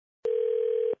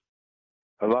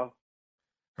Hello?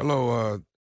 Hello,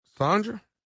 Sandra?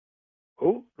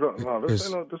 Who? No, this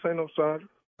It's ain't no Sandra.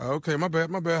 okay. My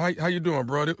bad. How you doing,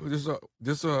 bro?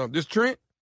 This Trent.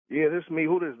 Yeah, this me.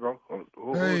 Who this, bro?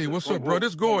 Who is Hey, this? what's up, bro?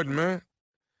 This Who I'm Gordon, talking man.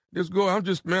 This Gordon. I'm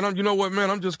just, man. You know what,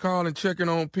 man? I'm just calling, checking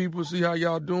on people, see how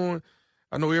y'all doing.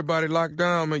 I know everybody locked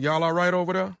down, man. Y'all all right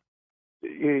over there?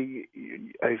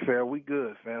 Hey, fam, we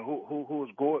good, fam. Who is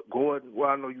Gordon?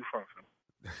 Where I know you from, fam?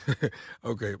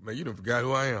 Okay, man. You done forgot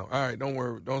who I am. All right, don't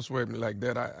worry. Don't sweat me like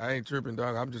that. I ain't tripping,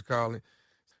 dog. I'm just calling.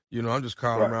 I'm just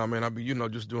calling Right. around, man. I be,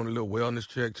 just doing a little wellness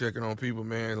check, checking on people,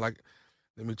 man. Like,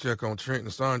 let me check on Trent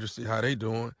and Sandra, see how they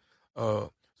doing.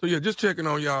 So yeah, just checking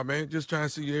on y'all, man. Just trying to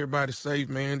see everybody safe,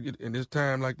 man, in this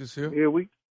time like this here. We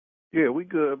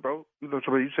good, bro. You know,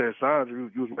 you said Sandra,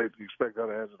 you was maybe expect her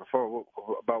to answer the phone.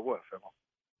 About what, fam?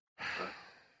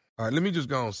 All right, let me just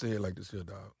go and say it like this here,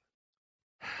 dog.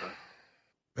 Right.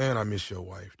 Man, I miss your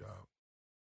wife, dog.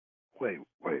 Wait.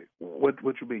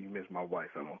 What you mean you miss my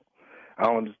wife, fam? I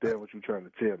don't understand what you're trying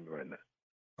to tell me right now.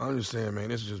 I'm just saying,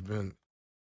 man, it's just been,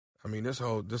 this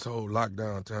whole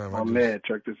lockdown time, My man,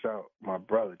 check this out. My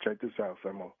brother, check this out,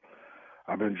 fam.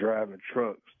 I've been driving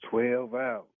trucks 12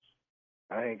 hours.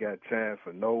 I ain't got time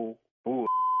for no bull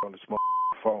on the small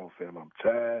phone, fam. I'm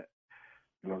tired.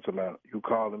 You know what I'm talking about? You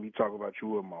calling me, talking about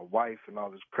you and my wife and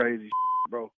all this crazy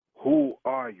bro. Who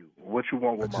are you? What you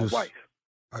want with my wife?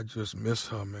 I just miss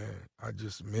her, man. I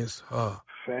just miss her.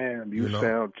 Fam, you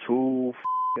sound too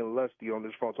lusty on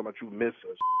this phone talking about you miss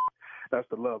her. That's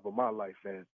the love of my life,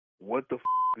 fam. What the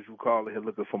is you calling here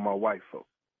looking for my wife for?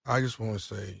 I just want to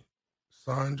say,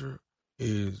 Sandra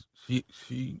is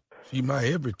she my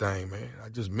everything, man. I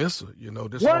just miss her.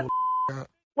 This what? whole.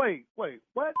 Wait,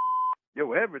 what?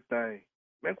 Yo, everything,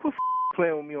 man. Quit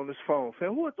playing with me on this phone,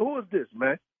 fam. Who is this,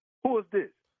 man? Who is this?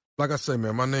 Like I say,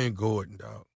 man, my name Gordon,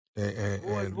 dog, and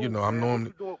Gordon, I'm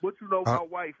normally. What you know with my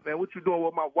wife, man? What you doing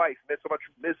with my wife, man? Talking about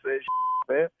you miss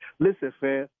her, man. Listen,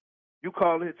 fam. You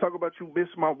call here talk about you miss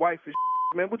my wife, and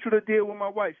man. What you done did with my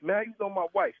wife, man? How you know my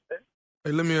wife, man?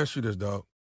 Hey, let me ask you this, dog.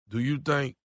 Do you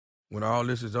think when all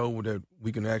this is over that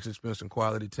we can actually spend some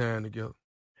quality time together?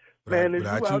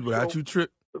 Without you trip.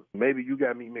 Maybe you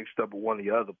got me mixed up with one of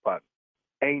your other partners.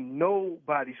 Ain't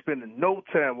nobody spending no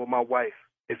time with my wife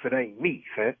if it ain't me,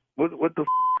 fam. What the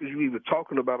is you even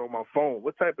talking about on my phone?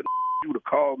 What type of you to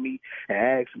call me and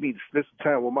ask me to spend some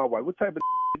time with my wife? What type of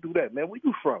do that, man? Where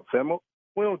you from, fam?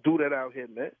 We don't do that out here,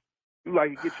 man. You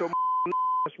like to get your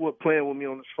that's what playing with me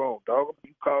on this phone, dog.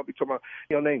 You call me talking about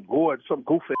your name Gordon, some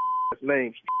goofy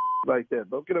name like that,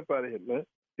 bro. Get up out of here, man.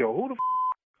 Yo, who the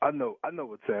I know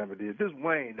what time it is. This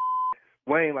Wayne.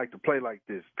 Wayne like to play like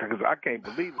this because I can't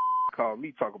believe it. Call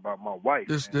me talk about my wife.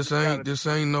 This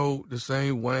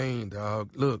ain't Wayne,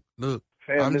 dog. Look.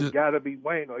 Fam, this gotta be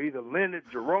Wayne or either Leonard,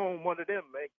 Jerome, one of them,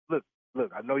 man.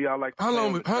 Look. I know y'all like to how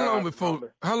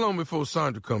long before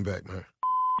Sandra come back, man?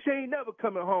 She ain't never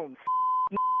coming home.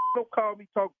 Don't call me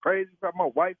talk crazy about my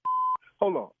wife.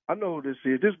 Hold on, I know who this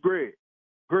is. This Greg.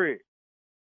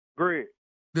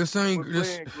 This ain't quit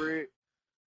this. Playing,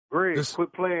 Greg,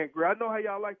 quit playing, Greg. I know how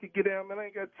y'all like to get down, man. I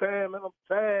ain't got time, man. I'm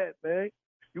tired, man.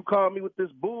 You call me with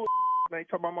this bull, man.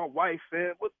 Talking about my wife,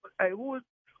 man. Who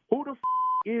the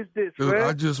is this, Dude, man?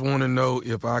 I just want to know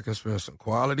if I can spend some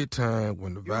quality time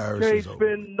when the virus is over. You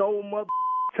can't spend no mother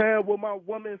time with my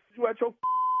woman. You at your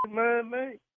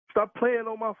man. Stop playing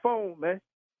on my phone, man.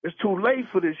 It's too late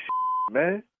for this,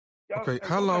 man. Okay,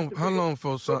 how long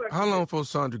for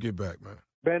Sandra get back, man?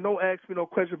 Man, don't ask me no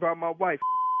question about my wife.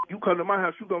 You come to my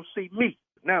house, you gonna see me.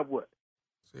 Now what?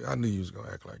 See, I knew you was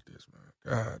gonna act like this, man.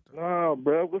 God. No,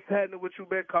 bro. What's happening with you,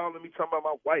 man? Calling me, talking about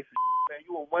my wife, man.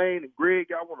 You and Wayne and Greg,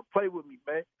 y'all want to play with me,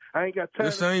 man. I ain't got time.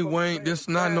 This ain't Wayne. This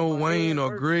not no Wayne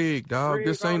or Greg, dog. Greg,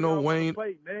 this ain't no Wayne.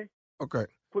 Play, man. Okay.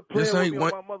 Quit playing this ain't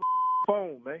with me on my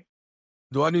phone, man.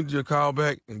 Do I need to call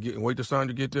back and wait till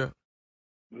Sandra get there?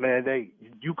 Man,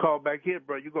 you call back here,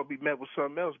 bro. You gonna be met with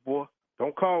something else, boy.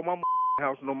 Don't call my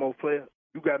house no more, player.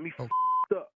 You got me up.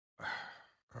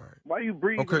 All right. Why you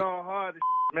breathing all hard,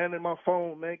 man, in my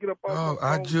phone, man? Get up off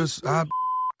my phone.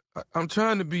 I'm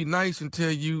trying to be nice and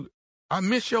tell you, I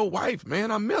miss your wife,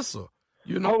 man. I miss her.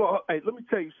 You know. Hold on. Hey, let me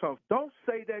tell you something. Don't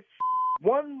say that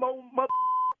one more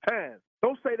time.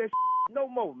 Don't say that no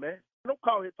more, man. Don't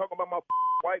call here talking about my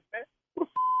wife, man. Who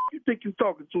the you think you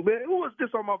talking to, man? Who is this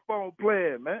on my phone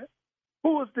playing, man?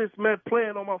 Who is this, man,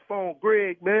 playing on my phone?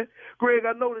 Greg, man. Greg,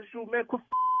 I know this you, man. Quit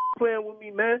playing with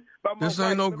me, man. This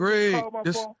ain't no Greg. Hey,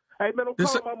 man, don't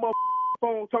call my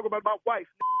phone talking about my wife.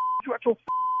 You at your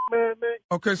man.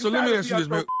 Okay, so let me ask you this,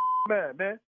 man.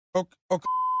 Man.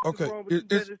 Okay.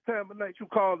 This time of night you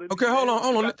calling. Okay, hold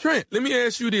on. Trent, let me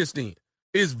ask you this then.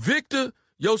 Is Victor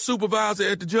Your supervisor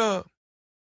at the job?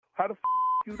 How the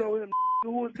you know him?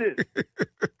 Who is this?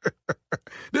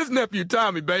 This nephew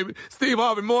Tommy, baby. Steve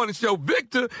Harvey Morning Show.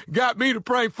 Victor got me to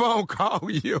prank phone call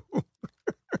you.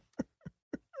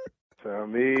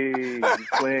 Tommy, you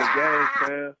playing games,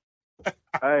 man.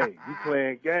 Hey, you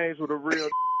playing games with a real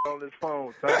on this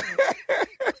phone, Tommy.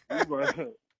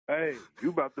 Hey, you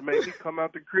about to make me come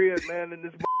out the crib, man, in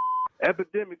this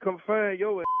epidemic. Come find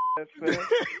your ass, man.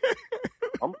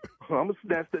 I'm gonna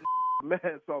snatch that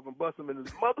mask off and bust him in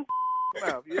his mother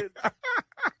mouth. Yeah.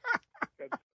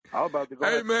 I was about to go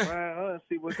find her and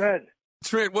see what's happening.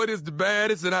 Trent, what is the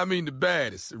baddest, and I mean the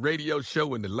baddest, radio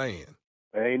show in the land?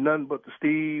 Ain't nothing but the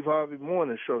Steve Harvey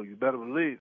Morning Show. You better believe.